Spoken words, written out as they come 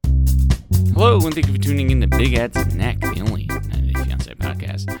Hello, and thank you for tuning in to Big Ed's Neck, the only 90 Day Fiancé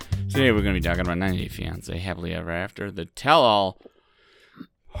podcast. Today we're going to be talking about 90 Day Fiancé, Happily Ever After, the Tell All,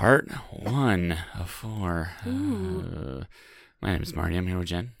 Part 1 of 4. My name is Marty. I'm here with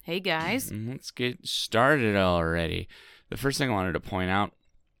Jen. Hey, guys. Let's get started already. The first thing I wanted to point out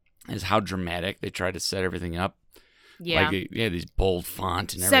is how dramatic they tried to set everything up. Yeah. Like, these bold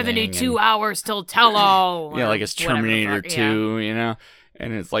font and everything. 72 hours till Tell All. Yeah, like it's Terminator 2, you know?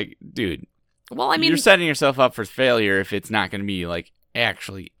 And it's like, dude, well, I mean, you're setting yourself up for failure if it's not going to be, like,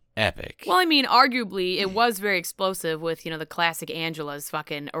 actually epic. Well, I mean, arguably, it was very explosive with, the classic Angela's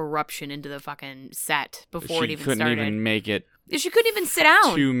fucking eruption into the fucking set before it even started. She couldn't even make it. She couldn't even sit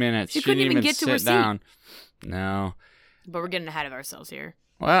down. 2 minutes. She couldn't even get to her down. seat. No. But we're getting ahead of ourselves here.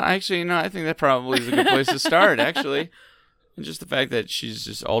 Well, actually, I think that probably is a good place to start, actually. And just the fact that she's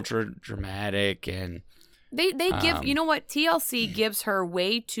just ultra dramatic and... They give, you know what, TLC gives her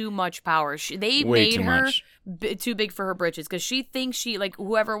way too much power. They way made too her much. Too big for her britches because she thinks she, like,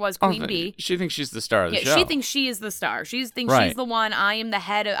 whoever was Queen Bee. She thinks she's the star of the show. She thinks she is the star. She thinks Right. she's the one. I am the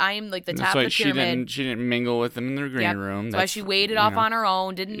head. I am, like, the top of the pyramid. She didn't mingle with them in the green room. That's why she waited off on her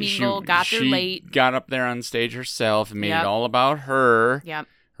own, didn't mingle, got there late. She got up there on stage herself and made Yep. it all about her. Yep.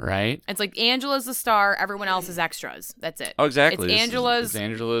 Right? It's like Angela's the star, everyone else is extras. That's it. Oh, exactly. It's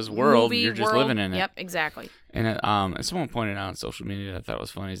Angela's world. You're just living in it. Yep, exactly. And someone pointed out on social media that I thought was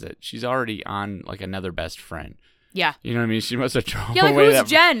funny is that she's already on, like, another best friend. Yeah. You know what I mean? She must have thrown Yeah, like, away who's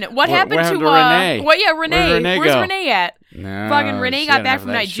Jen? What happened to Renee? Renee? Where's go? Renee at? No, fucking Renee she got had back enough from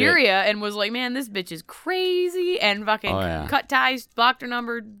of that Nigeria and was like, man, this bitch is crazy. And fucking cut ties, blocked her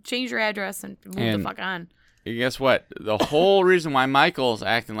number, changed her address, and moved the fuck on. And guess what? The whole reason why Michael's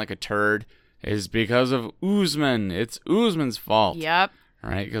acting like a turd is because of Usman. It's Usman's fault. Yep.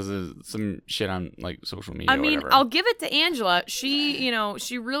 Right? Because of some shit on, like, social media. I mean, or whatever. I'll give it to Angela. She,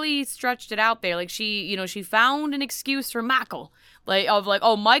 she really stretched it out there. Like, she found an excuse for Michael.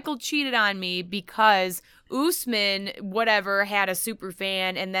 Oh, Michael cheated on me because Usman, whatever, had a super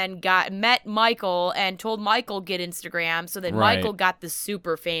fan and then met Michael and told Michael get Instagram. So then Michael got the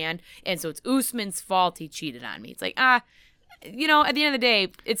super fan. And so it's Usman's fault he cheated on me. It's like, at the end of the day,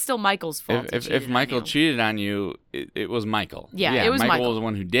 it's still Michael's fault. If Michael cheated on you, it was Michael. Yeah, it was Michael. Michael was the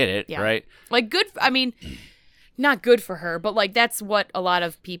one who did it, right? Like, not good for her, but, like, that's what a lot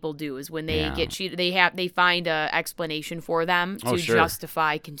of people do is when they get cheated, they find a explanation for them to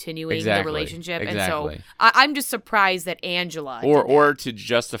justify continuing the relationship. Exactly. And so I'm just surprised that Angela or to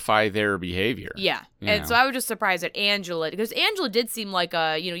justify their behavior. Yeah. And so I was just surprised that Angela, because Angela did seem like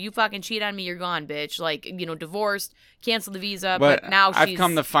you fucking cheat on me, you're gone, bitch. Like, divorced, cancel the visa, but now I've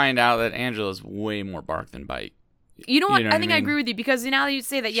come to find out that Angela's way more bark than bite. You know what? I think I agree with you because now that you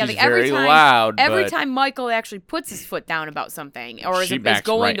say that, she's like every very time, loud, every time Michael actually puts his foot down about something or is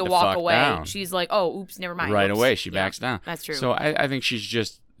going to walk away, she's like, "Oh, oops, never mind." Right away, she backs down. That's true. So I think she's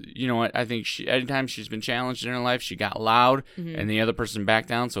just, you know what? I think anytime she's been challenged in her life, she got loud, and the other person backed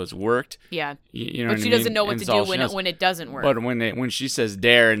down, so it's worked. Yeah. You know, but she doesn't know what to do when it doesn't work. But when she says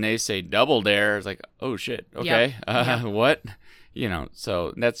dare and they say double dare, it's like, oh shit, okay, what?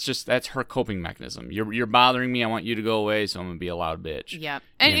 So that's her coping mechanism. You're bothering me. I want you to go away, so I'm gonna be a loud bitch. Yeah,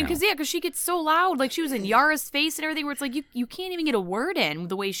 and because she gets so loud, like she was in Yara's face and everything, where it's like you can't even get a word in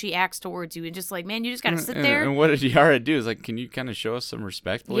the way she acts towards you, and just like, man, you just gotta sit there. And what did Yara do? Is like, can you kind of show us some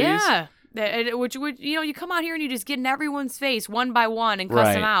respect, please? Yeah. Which would you come out here and you just get in everyone's face one by one and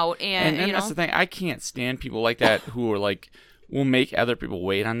cuss them out, and that's the thing. I can't stand people like that who are like. Will make other people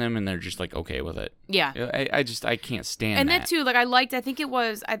wait on them, and they're just like okay with it. Yeah, I can't stand and that. And that too, like I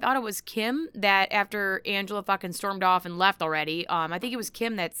thought it was Kim that after Angela fucking stormed off and left already. I think it was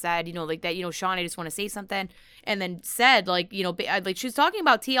Kim that said, like that, Sean, I just want to say something, and then said like she was talking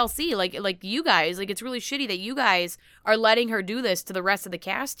about TLC, like you guys, like it's really shitty that you guys are letting her do this to the rest of the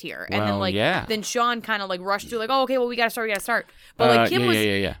cast here, and then Sean kind of like rushed through like, oh okay, well we gotta start, but like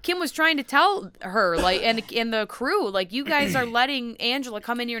Kim was trying to tell her like and the crew like you guys are letting Angela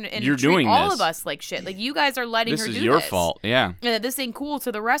come in here and you're treat doing all this. of us like shit. Like you guys are letting her do this. This is your fault, yeah. And that this ain't cool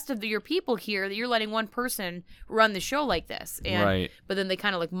to the rest of your people here that you're letting one person run the show like this. And, but then they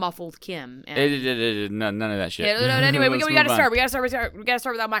kind of like muffled Kim. And none of that shit. Anyway, we gotta start. We gotta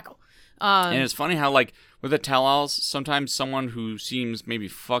start without Michael. And it's funny how like with the tell-alls, sometimes someone who seems maybe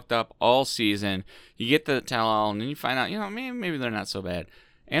fucked up all season, you get the tell-all and then you find out, maybe they're not so bad.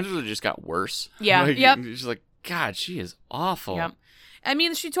 Angela just got worse. Yeah. She's like, God, she is awful. Yep. I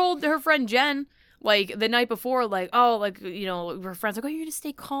mean, she told her friend Jen, like, the night before, like, oh, like, her friend's like, oh, you're going to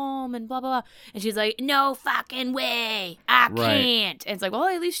stay calm and blah, blah, blah. And she's like, no fucking way. I can't. And it's like, well,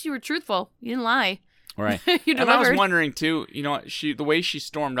 at least you were truthful. You didn't lie. Right. You And I was delivered. wondering too, the way she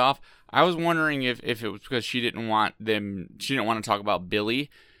stormed off, I was wondering if it was because she didn't want to talk about Billy,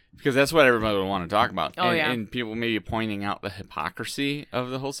 because that's what everybody would want to talk about. Oh, yeah. And people maybe pointing out the hypocrisy of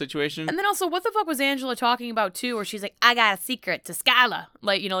the whole situation. And then also, what the fuck was Angela talking about too? Where she's like, "I got a secret to Skyla."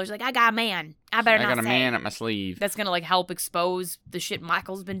 Like, she's like, "I got a man. I better not say." I got a man at my sleeve. That's gonna like help expose the shit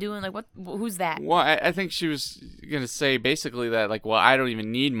Michael's been doing. Like, what? Who's that? Well, I think she was gonna say basically that, like, well, I don't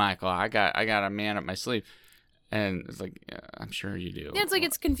even need Michael. I got a man up my sleeve. And it's like, yeah, I'm sure you do. Yeah, it's like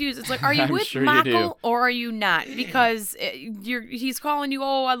it's confused. It's like, are you I'm with sure you Michael do. or are you not? Because he's calling you,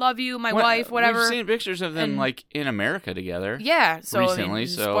 "Oh, I love you, my wife, whatever." We've seen pictures of them like in America together. Yeah. So recently.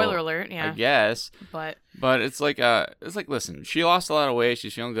 So spoiler alert. Yeah. I guess. But it's like listen, she lost a lot of weight.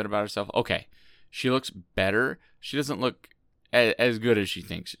 She's feeling good about herself. Okay, she looks better. She doesn't look as good as she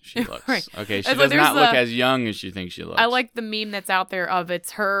thinks she looks. Right. Okay, she It's does like not there's look as young as she thinks she looks. I like the meme that's out there of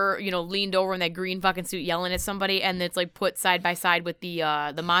it's her, leaned over in that green fucking suit yelling at somebody, and it's like put side by side with the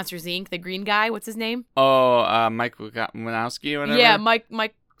Monsters Inc. the green guy. What's his name? Oh, Mike Wazowski or whatever. Yeah, Mike.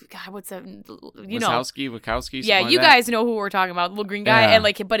 God, what's that? Wazowski. Yeah, you guys know who we're talking about, the little green guy, Yeah.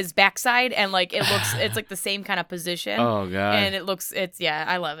 and but his backside, and it's like the same kind of position. Oh god. And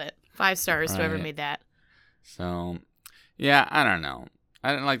I love it. 5 stars to whoever Right. made that. So, yeah, I don't know.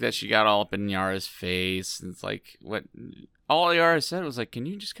 I didn't like that she got all up in Yara's face. It's like, what? All Yara said was like, "Can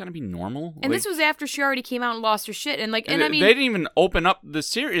you just kind of be normal?" And like, this was after she already came out and lost her shit, and I mean, they didn't even open up the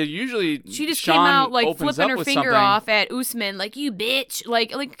series. Usually, she just Sean came out like opens flipping up her with finger something. off at Usman, like, "You bitch!" Like,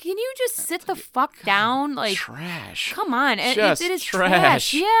 can you just sit the fuck down? Like, trash. come on, and Just it is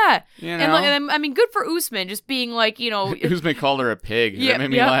trash. Yeah, You and know? I mean, good for Usman just being like, Usman called her a pig. Yeah, That made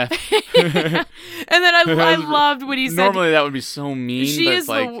me yeah. laugh. And then I loved when he said, Normally that would be so mean. she but is it's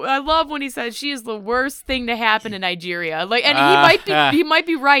like, I love when he said she is the worst thing to happen in Nigeria. Like, and he might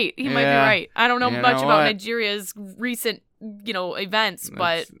be right. He might be Yeah. right. I don't know You much know about what? Nigeria's recent, events,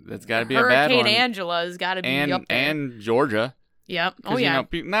 but that's got to be a bad Hurricane one. Angela has got to be up there. And Georgia. Yep. Oh 'Cause, yeah.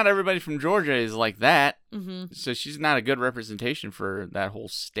 Not everybody from Georgia is like that. Mm-hmm. So she's not a good representation for that whole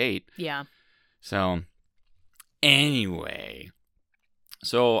state. Yeah. So, anyway.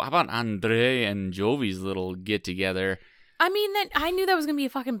 So, how about Andrei and Jovi's little get-together? I mean, I knew that was gonna be a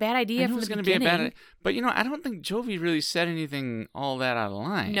fucking bad idea I knew from it was the going to be a beginning. bad. But I don't think Jovi really said anything all that out of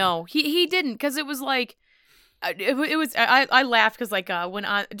line. No, he didn't, because it was like. It was I laughed because when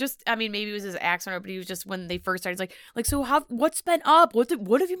maybe it was his accent, but he was just, when they first started, like so what's been up, what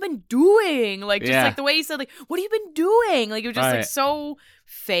have you been doing, like, just like the way he said, like, what have you been doing, like, it was just like Right. so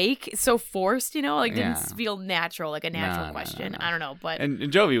fake, so forced, like, didn't Yeah. feel natural, like a natural No. question. I don't know, but And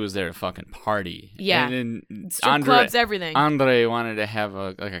Jovi was there to fucking party. Yeah. And strip clubs, everything. Andrei wanted to have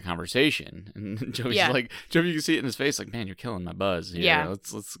a conversation, and Jovi's Yeah. like, Jovi, you can see it in his face, like, man, you're killing my buzz here. Yeah.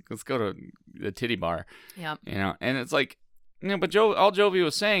 Let's go to the titty bar. Yep. And it's like, but all Jovi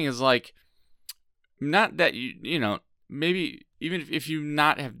was saying is like, not that maybe even if you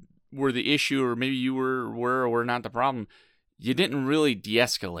were the issue, or maybe you were or were not the problem, you didn't really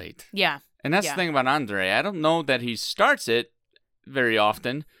de-escalate. Yeah. And that's Yeah. the thing about Andrei. I don't know that he starts it very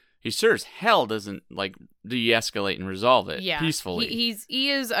often. He sure as hell doesn't like de-escalate and resolve it peacefully.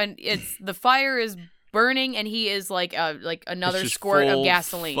 It's the fire is burning, and he is like another It's just squirt of full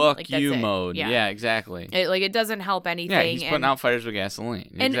gasoline. Fuck like, that's you it. mode. Yeah, exactly. It doesn't help anything. Yeah, he's putting and, out fires with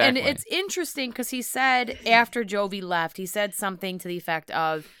gasoline. and Exactly. it's interesting because he said after Jovi left, he said something to the effect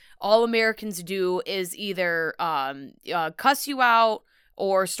of, all Americans do is either cuss you out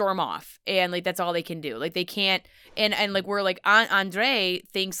or storm off, and like that's all they can do. Like they can't, and like we're like Andrei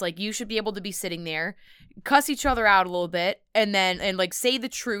thinks like you should be able to be sitting there, cuss each other out a little bit, and like say the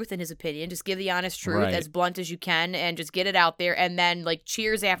truth in his opinion, just give the honest truth, Right. as blunt as you can, and just get it out there, and then like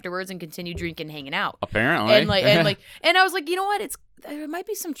cheers afterwards and continue drinking, hanging out. Apparently. And I was like, you know what? There might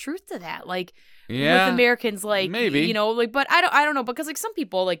be some truth to that. Like, yeah, with Americans, like, maybe. but I don't know, because like some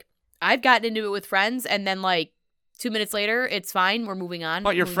people, like, I've gotten into it with friends, and then like 2 minutes later, it's fine, we're moving on.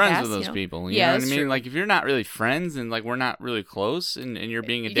 But you're moving friends past, with those people. You Yeah, know what I that's mean? true. Like, if you're not really friends and, like, we're not really close and you're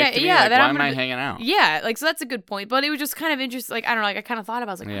being a dick Yeah, to me, yeah, like, then why I'm am I gonna- hanging out? Yeah, like, so that's a good point. But it was just kind of interesting. Like, I don't know, like, I kind of thought about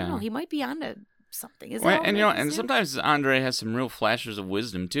it. I was like, I Yeah. don't know, he might be onto something. Is Well, that and, all and this sometimes Andrei has some real flashes of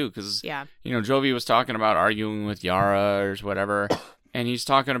wisdom, too, because, Yeah. Jovi was talking about arguing with Yara or whatever, and he's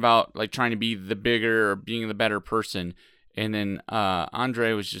talking about, like, trying to be the bigger or being the better person, and then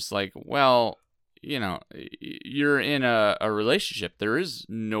Andrei was just like, well, you're in a relationship. There is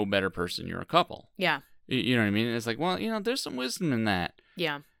no better person. You're a couple. Yeah. You know what I mean? And it's like, well, there's some wisdom in that.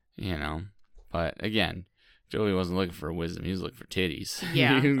 Yeah. But again, Joey wasn't looking for wisdom; he was looking for titties.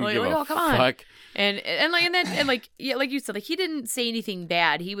 Yeah, He didn't like, give a oh, come on. fuck. And yeah, like you said, like he didn't say anything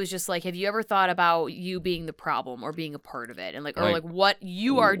bad. He was just like, have you ever thought about you being the problem or being a part of it, and or what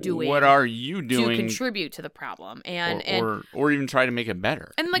you are doing? What are you doing to contribute to the problem, or even try to make it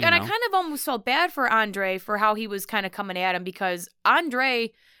better? And I kind of almost felt bad for Andrei for how he was kind of coming at him, because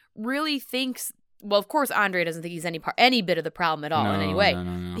Andrei really thinks. Well, of course, Andrei doesn't think he's any bit of the problem at all in any way.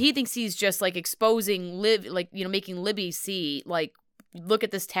 No. He thinks he's just like exposing making Libby see like, look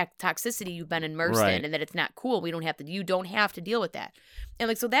at this toxicity you've been immersed in, and that it's not cool. You don't have to deal with that. And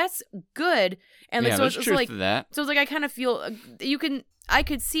like, so that's good. And like, so there's it's truth like, to that. so it's like, I kind of feel I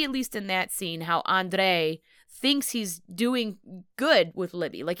could see at least in that scene how Andrei thinks he's doing good with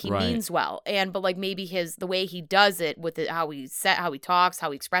Libby, like he means well, but like maybe the way he does it with how he talks, how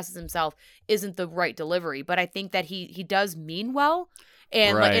he expresses himself isn't the right delivery. But I think that he does mean well,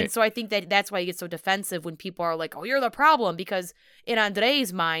 and and so I think that's why he gets so defensive when people are like, "Oh, you're the problem," because in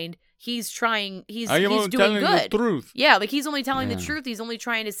Andrei's mind, he's doing good. The truth. Yeah, like he's only telling the truth. He's only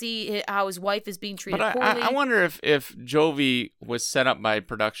trying to see how his wife is being treated poorly. I wonder if Jovi was set up by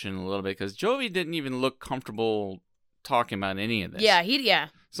production a little bit, because Jovi didn't even look comfortable talking about any of this. Yeah.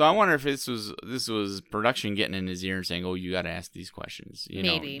 So I wonder if this was production getting in his ear and saying, "Oh, you got to ask these questions.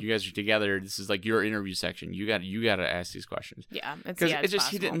 Maybe you guys are together. This is like your interview section. You got to ask these questions." Yeah, because it's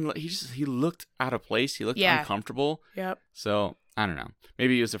just possible. he looked out of place. He looked uncomfortable. Yep. So I don't know.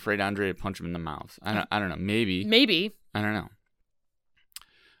 Maybe he was afraid Andrei would punch him in the mouth. I don't know. Maybe. I don't know.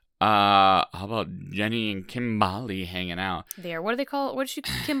 How about Jenny and Kimbali hanging out? There. What do they call? What did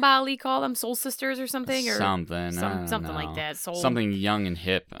Kimbali call them? Soul sisters or something? Or something. Something like that. Something young and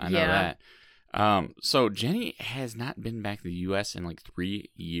hip. I know that. So Jenny has not been back to the U.S. in like 3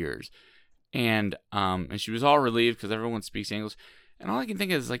 years, and she was all relieved because everyone speaks English. And all I can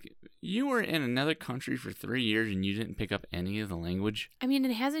think is, like, you were in another country for 3 years and you didn't pick up any of the language? I mean,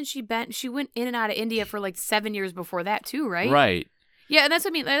 and hasn't she been... She went in and out of India for, like, 7 years before that, too, right? Right. Yeah, and that's what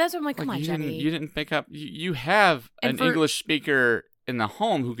I mean. That's what I'm like, come on, Jenny. You didn't pick up... You have an English speaker in the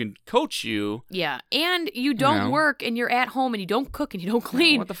home who can coach you. Yeah, and you don't work, and you're at home, and you don't cook, and you don't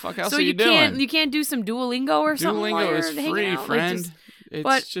clean. What the fuck else are you doing? You can't do some Duolingo or something? Duolingo is free, friend.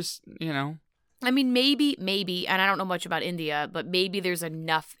 It's just, I mean, maybe, and I don't know much about India, but maybe there's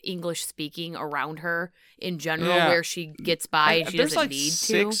enough English speaking around her in general where she gets by and she doesn't need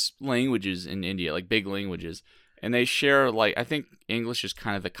to. There's like 6 languages in India, like big languages, and they share, like, I think English is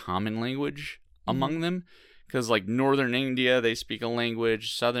kind of the common language among them, because like northern India, they speak a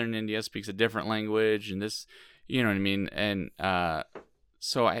language, southern India speaks a different language, and this, you know what I mean? And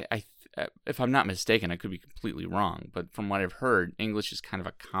so I if I'm not mistaken, I could be completely wrong, but from what I've heard, English is kind of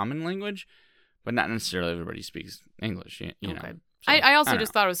a common language. But not necessarily everybody speaks English, you know. So, I also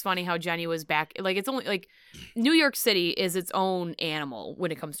just thought it was funny how Jenny was back. Like, it's only, like, New York City is its own animal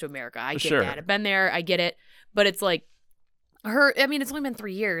when it comes to America. I get that. I've been there. I get it. But it's like, it's only been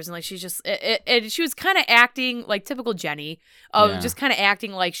 3 years. And, like, she's just, she was kind of acting like typical Jenny of just kind of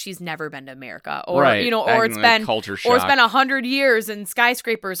acting like she's never been to America. Or, or it's been culture shock. Or it's been 100 years and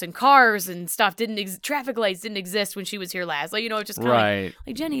skyscrapers and cars and stuff traffic lights didn't exist when she was here last. Like, just kind of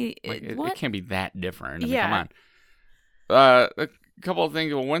like Jenny, what? It can't be that different. I mean, come on. A couple of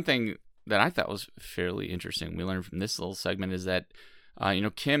things. Well, one thing that I thought was fairly interesting we learned from this little segment is that,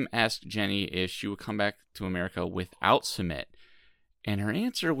 Kim asked Jenny if she would come back to America without Sumit. And her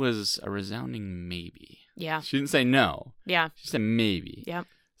answer was a resounding maybe. Yeah. She didn't say no. Yeah. She said maybe. Yep.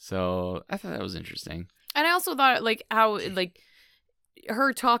 So I thought that was interesting. And I also thought, like, how, like,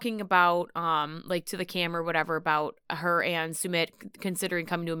 her talking about, like, to the camera or whatever, about her and Sumit considering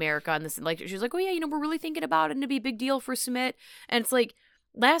coming to America. And this, like, she was like, oh, yeah, we're really thinking about it and it'd be a big deal for Sumit. And it's like,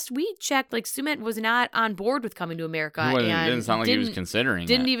 last we checked, like, Sumit was not on board with coming to America. It didn't sound like he was considering it.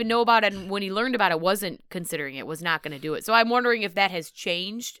 Didn't even know about it. And when he learned about it, wasn't considering it, was not going to do it. So I'm wondering if that has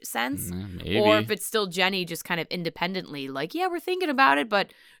changed since. Maybe. Or if it's still Jenny just kind of independently, like, yeah, we're thinking about it,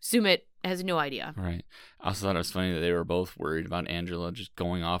 but Sumit has no idea. Right. I also thought it was funny that they were both worried about Angela just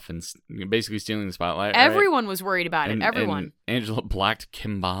going off and basically stealing the spotlight. Everyone was worried about it. Everyone. And Angela blocked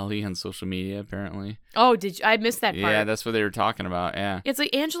Kimbali on social media, apparently. Oh, I missed that part. Yeah, that's what they were talking about. Yeah. It's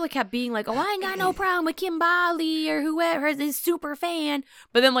like Angela kept being like, "Oh, I ain't got no problem with Kimbali or whoever is a super fan,"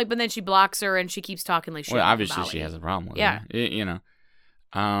 but then she blocks her and she keeps talking like shit. Well, obviously she has a problem with her.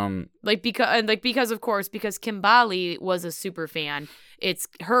 Because of course, because Kimbali was a super fan, it's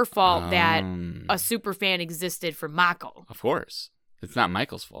her fault that a super fan existed for Michael. Of course. It's not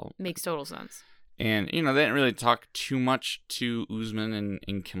Michael's fault. Makes total sense. And, they didn't really talk too much to Usman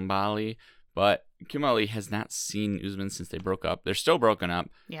and Kimbali, But Kimberly has not seen Usman since they broke up. They're still broken up.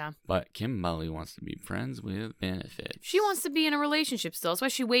 Yeah. But Kimberly wants to be friends with benefits. She wants to be in a relationship still. That's why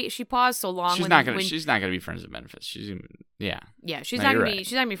she paused so long. She's not gonna be friends with benefits. Yeah, she's not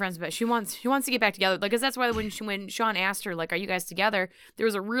gonna be friends with. She wants to get back together. Like, 'cause that's why when Sean asked her, like, "Are you guys together?" There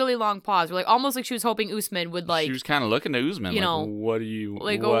was a really long pause. Like, almost like she was hoping Usman would like. She was kind of looking to Usman, you know, what are you?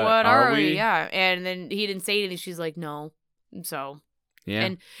 Like, what are we? Yeah, and then he didn't say anything. She's like, no. So. Yeah.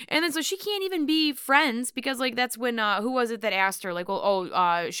 And then so she can't even be friends because like that's when who was it that asked her like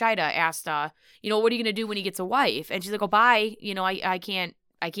Shida asked what are you gonna do when he gets a wife, and she's like, oh bye, I can't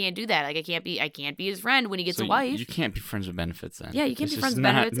do that, like I can't be his friend when he gets a wife. You can't be friends with benefits then. Yeah, you can't be friends with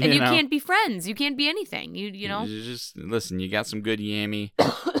benefits, and you can't be friends. You can't be anything. You know. You just listen. You got some good yammy.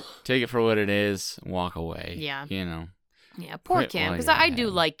 Take it for what it is. Walk away. Yeah. Yeah, poor Kim, because I do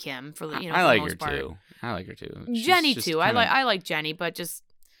like Kim for the I like her too. I like her too. Jenny too. I like Jenny, but just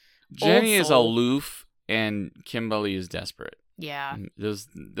Jenny is aloof and Kimberly is desperate. Yeah. Those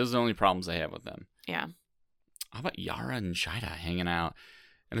are the only problems I have with them. Yeah. How about Yara and Shida hanging out?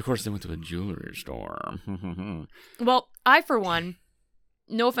 And of course they went to a jewelry store. Well, I for one,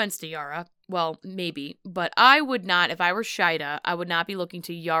 no offense to Yara, well, maybe, but I would not, if I were Shida, I would not be looking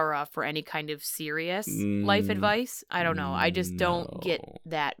to Yara for any kind of serious life advice. I don't know. I just don't get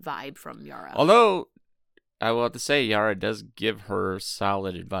that vibe from Yara. Although, I will have to say, Yara does give her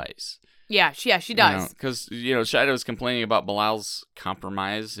solid advice. Yeah, she does. Because, Shida was complaining about Bilal's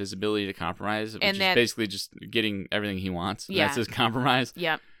compromise, his ability to compromise, which is basically just getting everything he wants. Yeah. That's his compromise.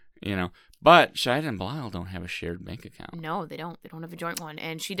 Yep. But Shida and Bilal don't have a shared bank account. No, they don't. They don't have a joint one,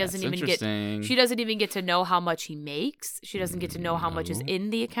 and she doesn't even get to know how much he makes. She doesn't get to know how much is in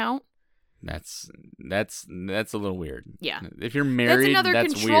the account. That's a little weird. Yeah. If you're married, that's another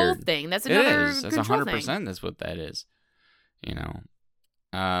control weird. thing. That's another it is. That's control 100%. thing. That's what that is.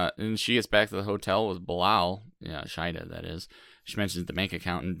 And she gets back to the hotel with Bilal. Yeah, Shida, that is. She mentions the bank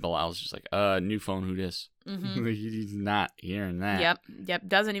account, and Bilal's just like, new phone, who dis? Mm-hmm. He's not hearing that. Yep.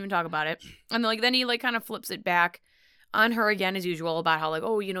 Doesn't even talk about it. And then he kind of flips it back on her again as usual about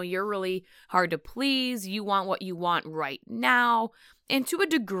how you're really hard to please. You want what you want right now. And to a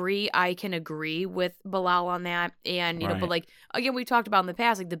degree, I can agree with Bilal on that. And, right. But again, we talked about in the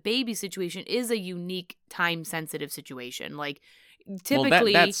past, the baby situation is a unique time sensitive situation.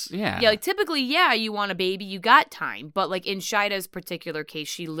 Typically, typically, you want a baby, you got time, but in Shida's particular case,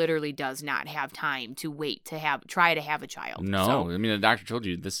 she literally does not have time to wait to try to have a child. No, so, the doctor told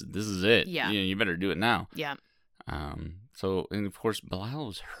you this is it. Yeah, you better do it now. Yeah. So and of course Bilal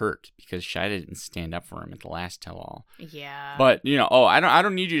was hurt because Shida didn't stand up for him at the last tell all. Yeah. But I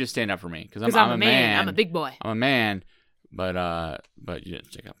don't need you to stand up for me because I'm a man. I'm a big boy. I'm a man. But you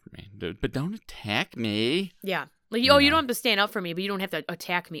didn't stick up for me. But don't attack me. Yeah. You don't have to stand up for me, but you don't have to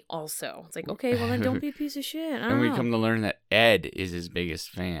attack me also. It's okay, well then don't be a piece of shit. And we come to learn that Ed is his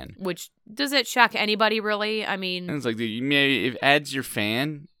biggest fan. Which, does it shock anybody, really? I mean... And it's maybe if Ed's your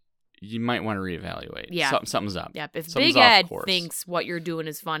fan, you might want to reevaluate. Yeah. Something's up. Yep. If something's Big Ed course. thinks what you're doing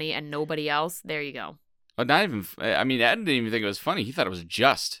is funny and nobody else, there you go. Not even... Ed didn't even think it was funny. He thought it was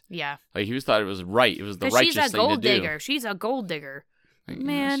just. Yeah. He thought it was right. It was the righteous thing to do. She's a gold digger. She's a gold digger.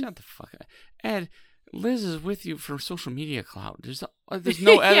 Man. Shut the fuck up. Ed... Liz is with you for social media clout. There's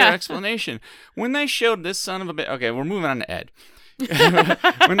no other explanation. When they showed this son of a bitch... Okay, we're moving on to Ed.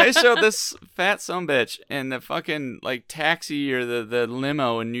 When they showed this fat son of a bitch in the fucking, taxi or the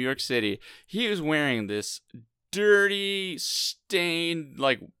limo in New York City, he was wearing this dirty, stained,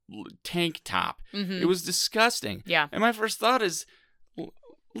 tank top. Mm-hmm. It was disgusting. Yeah. And my first thought is,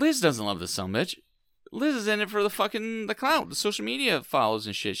 Liz doesn't love this son of a bitch. Liz is in it for the clout, the social media follows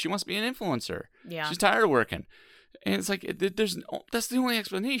and shit. She wants to be an influencer. Yeah. She's tired of working. And it's that's the only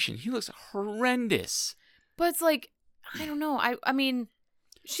explanation. He looks horrendous. But it's I don't know. I mean,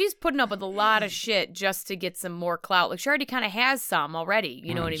 she's putting up with a lot of shit just to get some more clout. She already kind of has some already.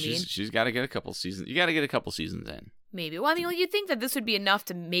 You know what I mean? She's got to get a couple seasons. You got to get a couple seasons in. Maybe. Well, you'd think that this would be enough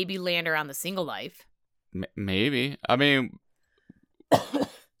to maybe land her on the single life. Maybe.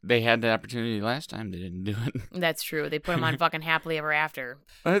 They had the opportunity last time. They didn't do it. That's true. They put him on fucking Happily Ever After.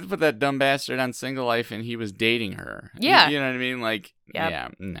 Let's put that dumb bastard on Single Life and he was dating her. Yeah. You know what I mean? Yep. Yeah,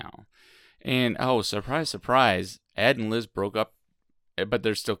 no. And, surprise, surprise, Ed and Liz broke up, but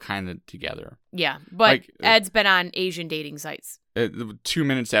they're still kind of together. Yeah, but Ed's been on Asian dating sites. 2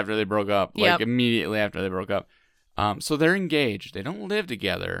 minutes after they broke up, immediately after they broke up. So they're engaged. They don't live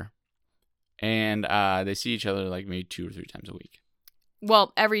together. And they see each other maybe 2 or 3 times a week.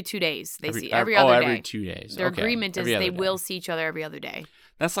 Well, every 2 days. Every other day. Every 2 days. Their agreement is they will see each other every other day.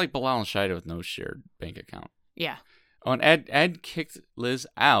 That's like Bilal and Shida with no shared bank account. Yeah. Oh, and Ed kicked Liz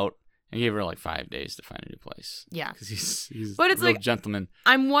out And he gave her like 5 days to find a new place. Yeah. Because he's but it's a real like, gentleman.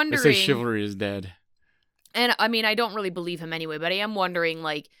 I'm wondering. They say chivalry is dead. And I mean, I don't really believe him anyway, but I am wondering,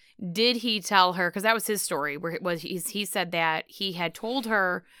 like, did he tell her, because that was his story, where he said that he had told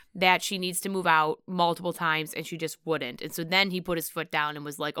her that she needs to move out multiple times and she just wouldn't. And so then he put his foot down and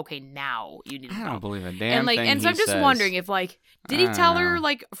was like, okay, now you need to move out. I don't believe a damn thing and so I'm just wondering if, like, did he tell her,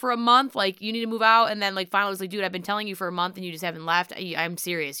 like, for a month, like, you need to move out, and then, like, finally was like, dude, I've been telling you for a month and you just haven't left. I'm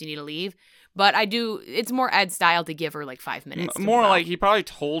serious. You need to leave. But it's more Ed's style to give her, like, 5 minutes. More like he probably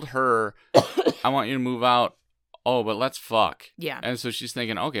told her, I want you to move out. Oh, but let's fuck. Yeah. And so she's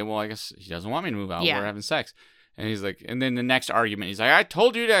thinking, okay, well, I guess he doesn't want me to move out. Yeah. We're having sex. And he's like, and then the next argument, he's like, I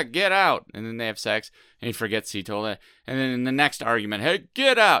told you to get out. And then they have sex, and he forgets he told it. And then in the next argument, hey,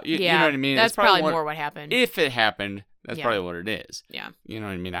 get out. You know what I mean? That's probably more what happened. If it happened, that's probably what it is. Yeah. You know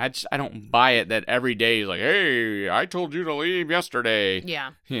what I mean? I don't buy it that every day he's like, hey, I told you to leave yesterday.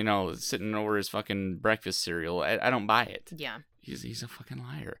 Yeah. You know, sitting over his fucking breakfast cereal. I don't buy it. Yeah. He's a fucking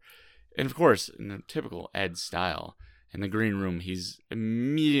liar. And of course, in the typical Ed style, in the green room, he's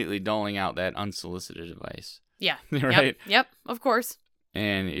immediately doling out that unsolicited advice. Yeah. Right? Yep, of course.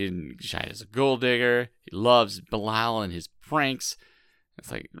 And Shida's a gold digger. He loves Bilal and his pranks. It's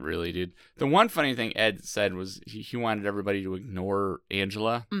like, really, dude? The one funny thing Ed said was he wanted everybody to ignore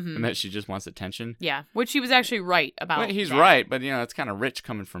Angela and that she just wants attention. Yeah, which he was actually right about. Well, he's that. right, but, it's kind of rich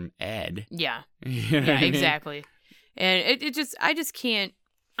coming from Ed. Yeah. You know what I mean? Exactly. And I just can't,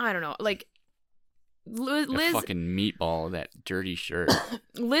 I don't know, like, Liz. The fucking meatball of that dirty shirt.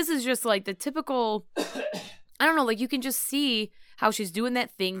 Liz is just like the typical, I don't know, like, you can just see how she's doing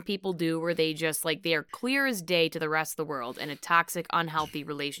that thing people do where they just, like, they are clear as day to the rest of the world in a toxic, unhealthy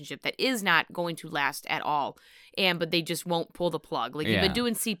relationship that is not going to last at all. But they just won't pull the plug. Like, you've been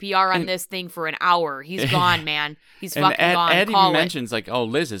doing CPR on this thing for an hour. He's gone, man. He's fucking gone. Ed even mentions, like, oh,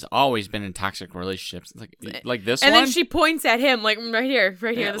 Liz has always been in toxic relationships. It's like this and one? And then she points at him, like, right here,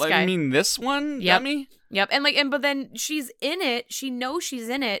 this like, guy. I mean, this one? Yep. Dummy? Yep. And but then she's in it. She knows she's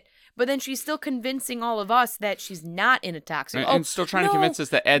in it. But then she's still convincing all of us that she's not in a toxic. And still trying to convince us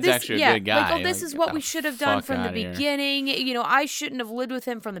that Ed's actually a good guy. Like, this is what we should have done from the beginning. I shouldn't have lived with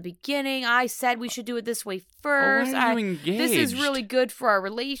him from the beginning. I said we should do it this way first. Why are you engaged? This is really good for our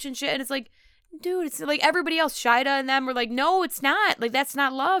relationship. And it's like, dude, it's like everybody else, Shida and them were like, no, it's not. Like, that's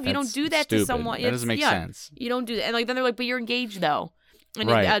not love. You don't do that to someone. That doesn't make sense. You don't do that. And, like, then they're like, but you're engaged, though.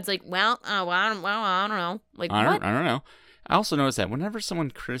 And Ed's like, I don't know. Like, I what? don't know. I also noticed that whenever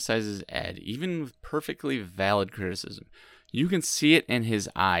someone criticizes Ed, even with perfectly valid criticism, you can see it in his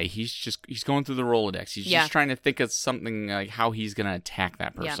eye. He's going through the Rolodex. He's just trying to think of something like how he's going to attack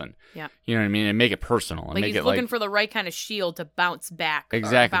that person. Yeah. You know what I mean? And make it personal. And like, make he's looking for the right kind of shield to bounce back.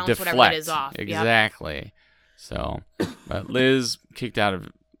 Exactly. Or bounce Deflect. whatever it is off. Exactly. Yep. So, Liz kicked out of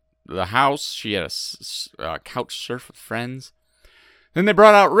the house. She had a couch surf with friends. Then they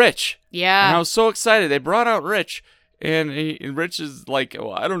brought out Rich. Yeah. And I was so excited. They brought out Rich. And Rich is like,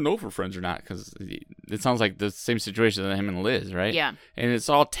 well, I don't know if we're friends or not, because it sounds like the same situation as him and Liz, right? Yeah. And it's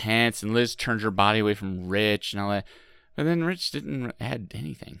all tense, and Liz turns her body away from Rich and all that. But then Rich didn't add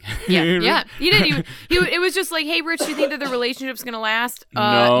anything. Yeah, yeah. He didn't. It was just like, hey, Rich, do you think that the relationship's going to last?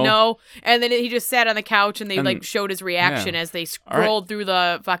 No. And then he just sat on the couch, and they showed his reaction as they scrolled through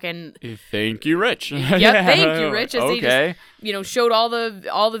the fucking... Thank you, Rich. Yep, thank you, Rich. As okay. They just, showed all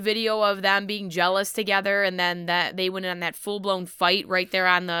the video of them being jealous together, and then that they went on that full-blown fight right there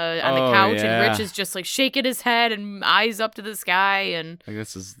on the couch, and Rich is just, like, shaking his head and eyes up to the sky, and... Like,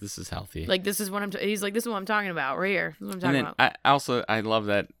 this is healthy. Like, this is what he's like, this is what I'm talking about right here. This is what I'm talking about. I love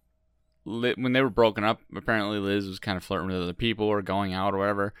that when they were broken up, apparently Liz was kind of flirting with other people or going out or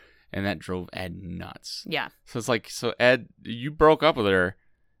whatever, and that drove Ed nuts. Yeah. So it's like, Ed, you broke up with her,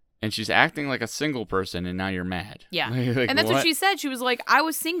 and she's acting like a single person, and now you're mad. Yeah. Like, and that's what she said. She was like, I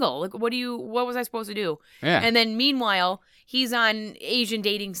was single. Like, what was I supposed to do? Yeah. And then meanwhile, he's on Asian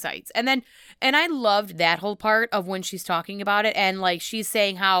dating sites. And I loved that whole part of when she's talking about it. And like, she's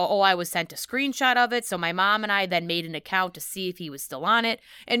saying how, I was sent a screenshot of it. So my mom and I then made an account to see if he was still on it.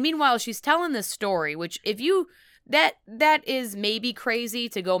 And meanwhile, she's telling this story, which that is maybe crazy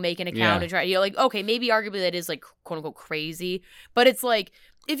to go make an account and try, like, okay, maybe arguably that is like quote unquote crazy, but it's like,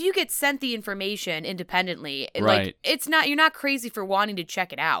 if you get sent the information independently, like, it's not, you're not crazy for wanting to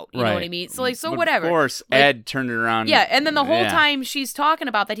check it out. You know what I mean? So like, but whatever. Of course, like, Ed turned it around. Yeah, and then the whole time she's talking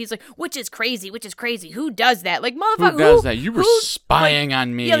about that, he's like, which is crazy. Who does that? Like, motherfucker, who does that? You were spying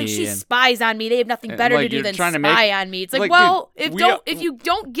on me. Yeah, like, she spies on me. They have nothing better to do than spy on me. It's like, well, dude, if you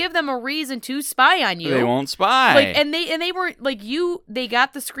don't give them a reason to spy on you, they won't spy. Like, and they weren't like they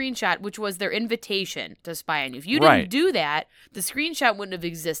got the screenshot, which was their invitation to spy on you. If you didn't do that, the screenshot wouldn't have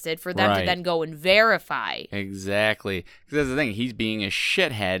existed for them to Right. then go and verify. Exactly. Because that's the thing. He's being a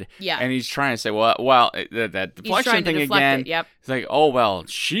shithead. Yeah. And he's trying to say, well, that deflection thing again. Yep. It's like, oh, well,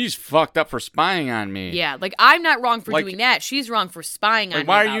 she's fucked up for spying on me. Yeah, like, I'm not wrong for Like- doing that. She's wrong for spying on me.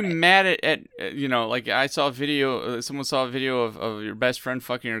 Why are you about it. mad at like I saw a video, someone saw a video of your best friend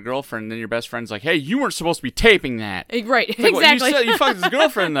fucking your girlfriend, and then your best friend's like, hey, you weren't supposed to be taping that. Right, It's like, exactly. Well, you fucked his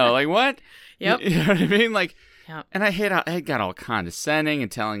girlfriend, though. Like, what? Yep. You know what I mean? Like, Yep. and I hate how Ed got all condescending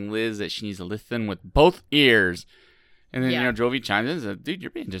and telling Liz that she needs to listen with both ears. And then, Yeah. Jovi chimes in and says, dude,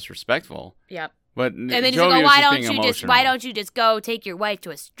 you're being disrespectful. Yep. But And then Jovi he's like, was why just don't being you emotional. why don't you just go take your wife to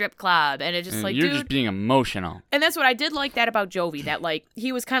a strip club? And it's just And like, you're dude. just being emotional. And that's what I did like that about Jovi, that, like,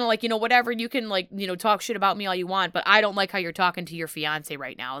 he was kind of like, whatever, you can, like, talk shit about me all you want, but I don't like how you're talking to your fiance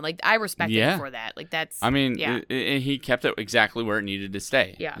right now. And, like, I respect him for that. Like, that's, I mean, yeah. He kept it exactly where it needed to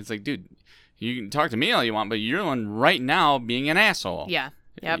stay. Yeah. It's like, dude, you can talk to me all you want, but you're the one right now being an asshole. Yeah.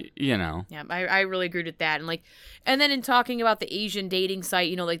 Yep. Yeah, I really agreed with that. And then in talking about the Asian dating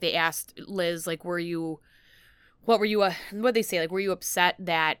site, like, they asked Liz, like, what'd they say? Like, were you upset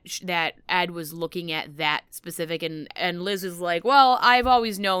that Ed was looking at that specific? And Liz was like, well, I've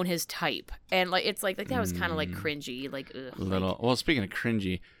always known his type. And, like, it's like that was kind of, like, cringy. Like, ugh. Well, speaking of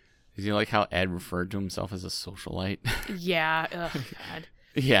cringy, did you like how Ed referred to himself as a socialite? Yeah. Ugh, God.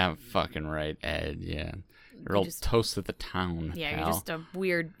 Yeah, fucking right, Ed. Yeah. You're all just- toast of the town. Yeah, pal.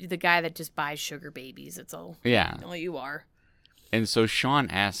 you're just the guy that just buys sugar babies. It's all you are. And so Sean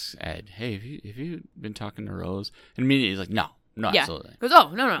asks Ed, hey, have you been talking to Rose? And immediately he's like, no, Yeah. absolutely. He goes, oh,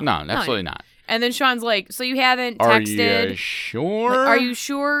 no. No, absolutely not. And then Sean's like, so you haven't Are texted? you sure? Like, are you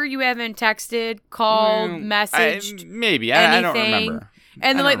sure you haven't texted, called, messaged? Maybe. I don't anything? remember. And I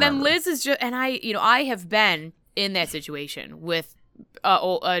then, don't remember. Liz is just, and I have been in that situation with a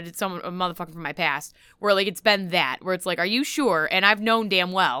motherfucker from my past where, like, it's been that where it's like, are you sure? And I've known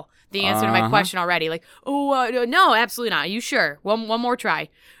damn well the answer to my question already. Like, no, absolutely not. Are you sure? One more try.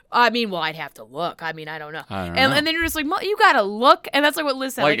 I mean, well, I'd have to look. I mean, I don't know. And then you're just like, you gotta look, and that's like what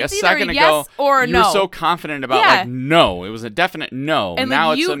Liz said. Like, it's a either second yes ago, or you no. were so confident about, Yeah. like, no. It was a definite no. And now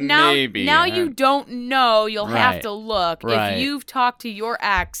like, it's a maybe. Now you don't know. You'll have Right. to look. Right. If you've talked to your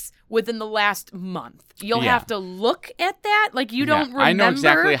ex within the last month, you'll Yeah. have to look at that. Like, you don't remember. I know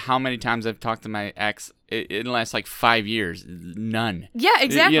exactly how many times I've talked to my ex in the last, like, 5 years. None. Yeah,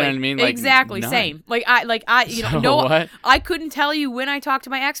 exactly. You know what I mean? Like, exactly, none. same. Like, I So what? I couldn't tell you when I talked to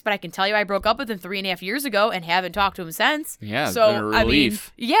my ex, but I can tell you I broke up with him 3.5 years ago and haven't talked to him since. Yeah, it's so been a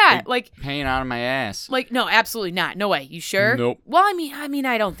relief. I mean, yeah, like, Pain out of my ass. like, no, absolutely not. No way. You sure? Nope. Well, I mean,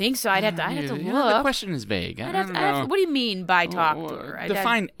 I don't think so. I'd have to look. You know, the question is vague. I'd have to, what do you mean by talk to her?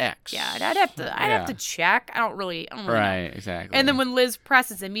 Define X. Yeah, I'd have to check. I don't really know. Right, exactly. And then when Liz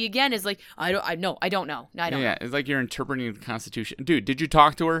presses him, me again is like, I don't know. I don't know. Yeah, it's like you're interpreting the Constitution. Dude, did you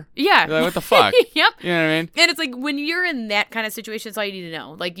talk to her? Yeah. You're like, what the fuck? Yep. You know what I mean? And it's like, when you're in that kind of situation, that's all you need to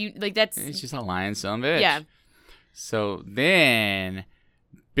know. Like that's. It's just a lying son of a bitch. Yeah. So then,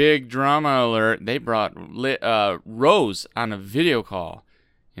 big drama alert. They brought Rose on a video call.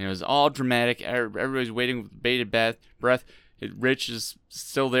 And it was all dramatic. Everybody's waiting with bated breath. Rich is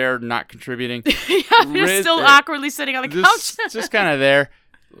still there, not contributing. Yeah, you're still awkwardly sitting on the couch. just kind of there.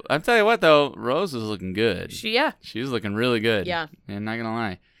 I'll tell you what, though. Rose was looking good. She was looking really good. Yeah. And not going to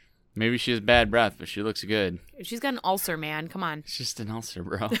lie. Maybe she has bad breath, but she looks good. She's got an ulcer, man. Come on. It's just an ulcer,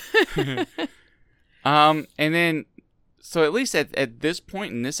 bro. And then, so at least at this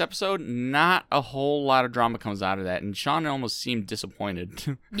point in this episode, not a whole lot of drama comes out of that. And Shawn almost seemed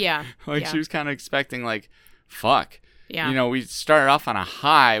disappointed. Yeah. Like, yeah. she was kind of expecting, like, fuck. Yeah. You know, we started off on a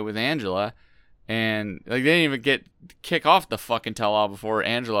high with Angela, and, like, they didn't even kick off the fucking tell-all before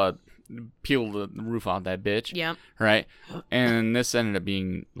Angela peeled the roof off that bitch. Yeah. Right? And this ended up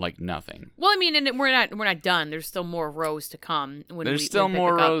being, like, nothing. Well, I mean, and we're not done. There's still more Rose to come. There's still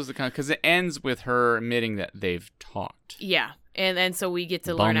more Rose to come, because it ends with her admitting that they've talked. Yeah. And then so we get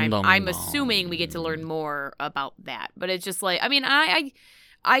to learn. I'm assuming we get to learn more about that. But it's just like, I mean,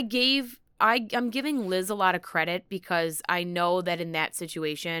 I'm giving Liz a lot of credit because I know that in that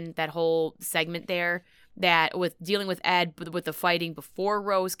situation, that whole segment there, that with dealing with Ed, with the fighting before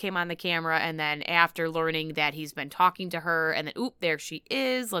Rose came on the camera, and then after learning that he's been talking to her, and then, oop, there she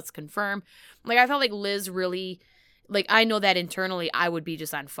is, let's confirm. Like, I felt like Liz really, like, I know that internally I would be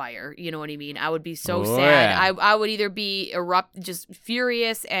just on fire. You know what I mean? I would be so sad. Yeah. I would either be just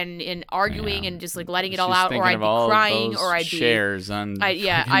furious and arguing and just, like, letting it all She's out, or thinking I'd of be all crying, those or I'd be shares on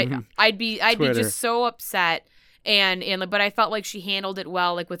I'd be Twitter. just so upset. But I felt like she handled it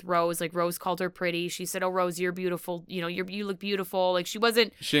well, like with Rose. Like Rose called her pretty. She said, "Oh, Rose, you're beautiful. You know, you look beautiful." Like she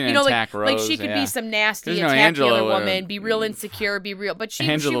wasn't, didn't attack like Rose. she could be some nasty, you know, attack Angela the other woman, be real insecure, be real. But she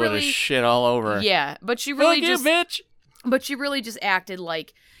Angela would really have shit all over. Yeah, but she really Fuck just, you, bitch. But she really just acted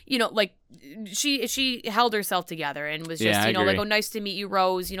like, like she held herself together and was just, like, "Oh, nice to meet you,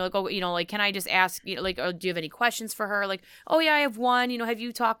 Rose." Like, "Oh, like, can I just ask, like, oh, do you have any questions for her?" Like, "Oh yeah, I have one. Have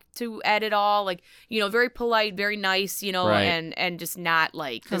you talked to Ed at all?" Like, very polite, very nice, Right. and just not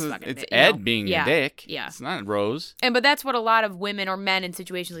like this fucking it's bitch, Ed being a dick. Yeah, it's not Rose. But that's what a lot of women or men in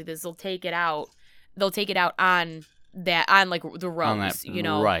situations like this, they'll take it out on like the Rose, On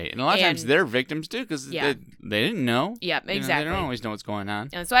that, right? And a lot of times they're victims too because they didn't know. Yeah, exactly. They don't always know what's going on.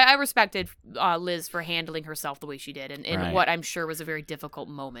 And so I respected Liz for handling herself the way she did, and Right. what I'm sure was a very difficult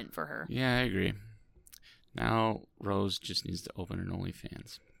moment for her. Yeah, I agree. Now Rose just needs to open an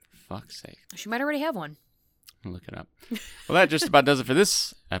OnlyFans. For fuck's sake. She might already have one. I'll look it up. Well, that just about does it for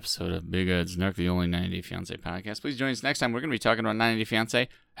this episode of Big Ed's Nuck, the only 90 Day Fiancé podcast. Please join us next time. We're going to be talking about 90 Day Fiancé,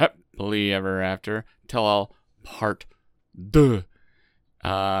 Happily Ever After, Tell All, Part 2.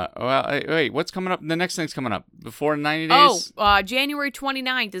 Wait, what's coming up? The next thing's coming up before 90 days? January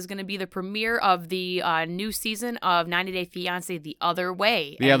 29th is going to be the premiere of the new season of 90 Day Fiancé The Other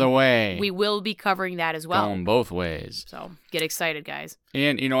Way. Other Way. We will be covering that as well. Going both ways. So get excited, guys.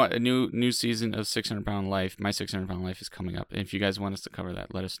 And you know what? A new season of 600 Pound Life, My 600 Pound Life, is coming up. And if you guys want us to cover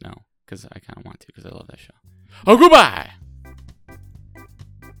that, let us know. Because I kind of want to, because I love that show. Oh, goodbye!